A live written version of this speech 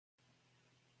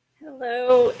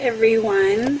Hello,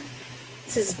 everyone.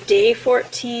 This is day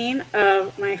 14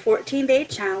 of my 14-day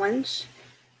challenge.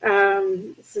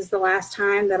 This is the last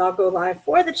time that I'll go live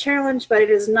for the challenge, but it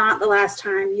is not the last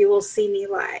time you will see me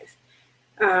live.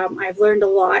 I've learned a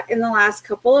lot in the last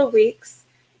couple of weeks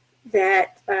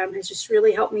that has just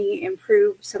really helped me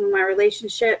improve some of my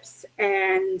relationships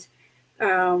and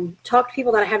talk to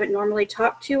people that I haven't normally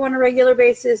talked to on a regular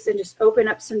basis and just open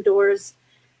up some doors.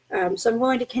 So I'm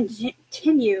going to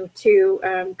continue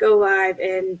to go live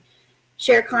and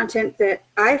share content that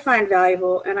I find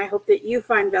valuable, and I hope that you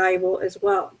find valuable as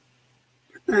well.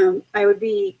 I would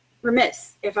be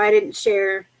remiss if I didn't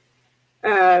share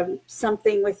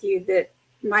something with you that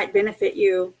might benefit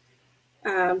you.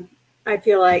 I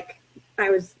feel like I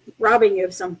was robbing you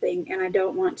of something, and I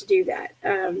don't want to do that.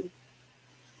 I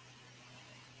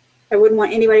wouldn't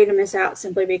want anybody to miss out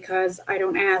simply because I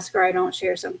don't ask or I don't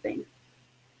share something.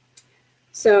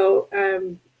 So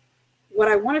what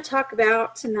I want to talk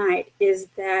about tonight is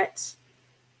that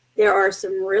there are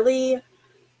some really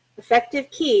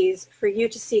effective keys for you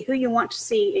to see who you want to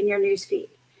see in your newsfeed.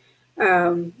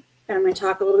 And I'm going to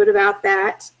talk a little bit about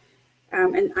that.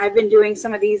 And I've been doing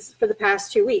some of these for the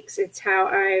past 2 weeks. It's how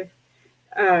I've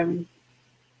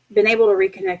been able to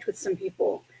reconnect with some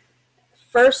people.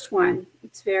 First one,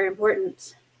 it's very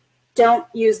important. Don't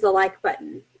use the like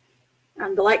button.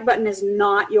 The like button is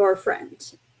not your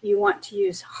friend. You want to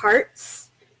use hearts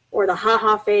or the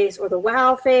haha face or the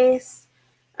wow face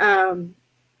in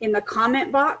the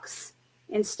comment box.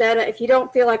 Instead of, if you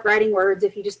don't feel like writing words,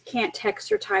 if you just can't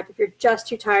text or type, if you're just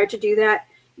too tired to do that,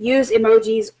 use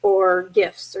emojis or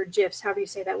GIFs or GIFs, however you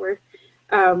say that word.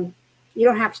 You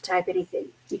don't have to type anything.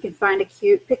 You can find a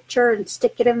cute picture and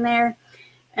stick it in there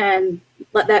and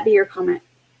let that be your comment.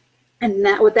 And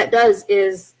that what that does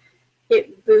is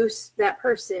it boosts that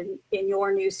person in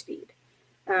your newsfeed.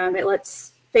 It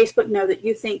lets Facebook know that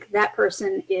you think that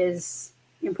person is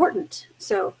important.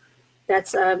 So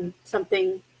that's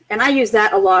something, and I use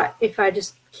that a lot. If I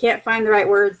just can't find the right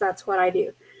words, that's what I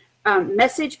do.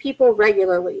 Message people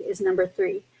regularly is number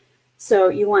 3. So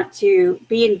you want to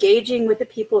be engaging with the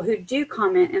people who do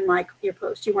comment and like your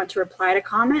post. You want to reply to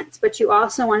comments, but you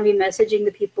also want to be messaging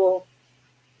the people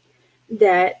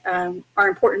that are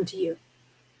important to you.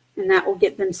 And that will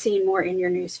get them seen more in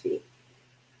your newsfeed.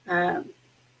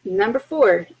 Number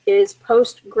 4 is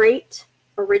post great,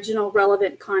 original,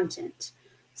 relevant content.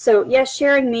 So yes,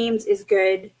 sharing memes is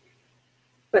good,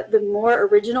 but the more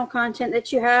original content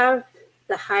that you have,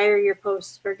 the higher your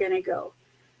posts are going to go.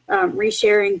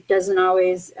 Resharing doesn't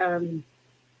always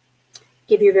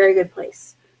give you a very good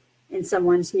place in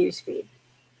someone's newsfeed,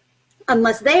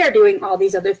 unless they are doing all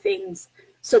these other things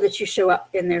so that you show up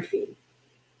in their feed.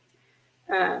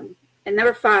 And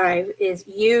number 5 is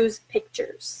use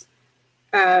pictures.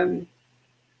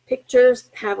 Pictures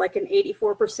have like an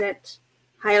 84%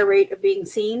 higher rate of being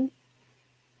seen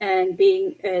and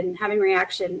having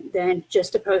reaction than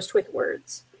just a post with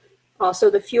words.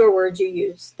 Also, the fewer words you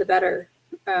use, the better.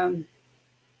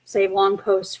 Save long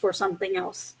posts for something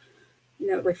else.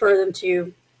 Refer them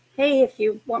to, hey, if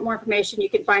you want more information, you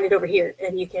can find it over here,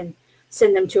 and you can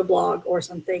send them to a blog or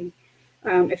something.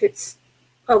 If it's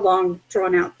a long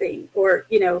drawn out thing, or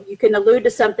you can allude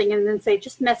to something and then say,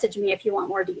 just message me if you want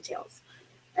more details.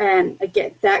 And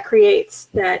again, that creates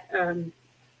that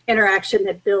interaction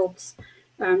that builds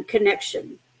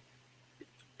connection.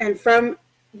 And from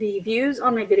the views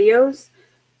on my videos,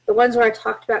 the ones where I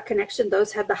talked about connection,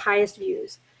 those had the highest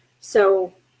views.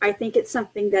 So I think it's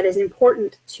something that is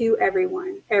important to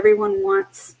everyone. Everyone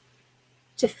wants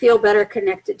to feel better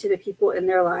connected to the people in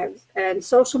their lives. And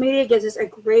social media gives us a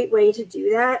great way to do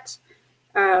that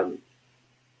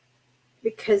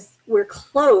because we're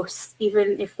close,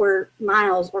 even if we're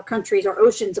miles or countries or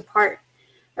oceans apart.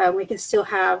 We can still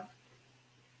have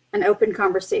an open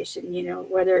conversation,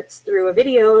 whether it's through a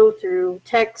video, through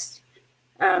text.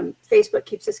 Facebook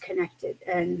keeps us connected,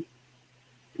 and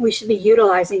we should be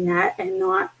utilizing that and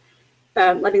not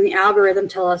letting the algorithm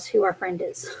tell us who our friend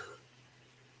is.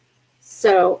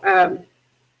 So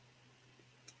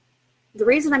the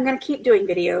reason I'm going to keep doing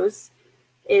videos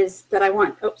is that I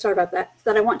want, that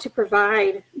I want to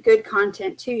provide good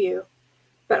content to you,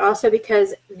 but also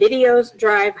because videos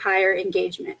drive higher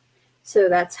engagement. So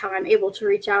that's how I'm able to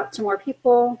reach out to more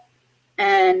people.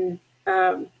 And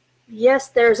yes,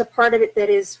 there's a part of it that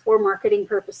is for marketing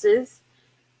purposes,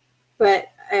 but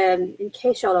in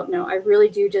case y'all don't know, I really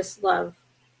do just love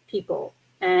people,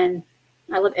 and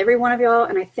I love every one of y'all,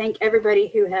 and I thank everybody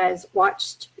who has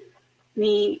watched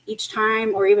me each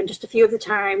time, or even just a few of the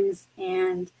times,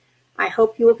 and I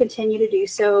hope you will continue to do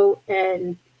so.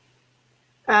 And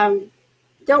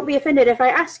Don't be offended if I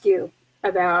ask you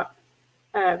about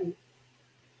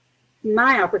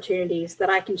my opportunities that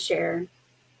I can share.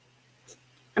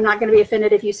 I'm not going to be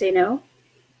offended if you say no,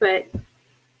 but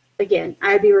again,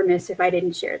 I'd be remiss if I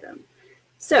didn't share them.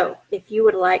 So if you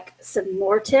would like some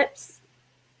more tips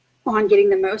on getting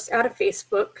the most out of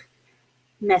Facebook,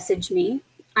 message me.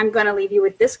 I'm going to leave you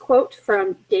with this quote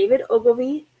from David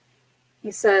Ogilvy.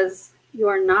 He says, "You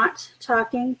are not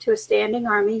talking to a standing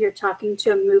army, you're talking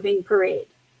to a moving parade."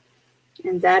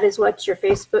 And that is what your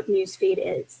Facebook newsfeed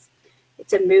is.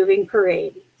 It's a moving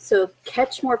parade. So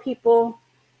catch more people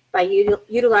by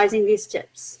utilizing these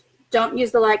tips. Don't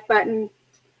use the like button,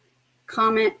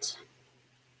 comment,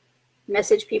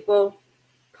 message people,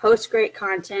 post great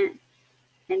content,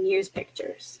 and use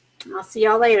pictures. I'll see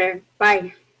y'all later.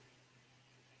 Bye.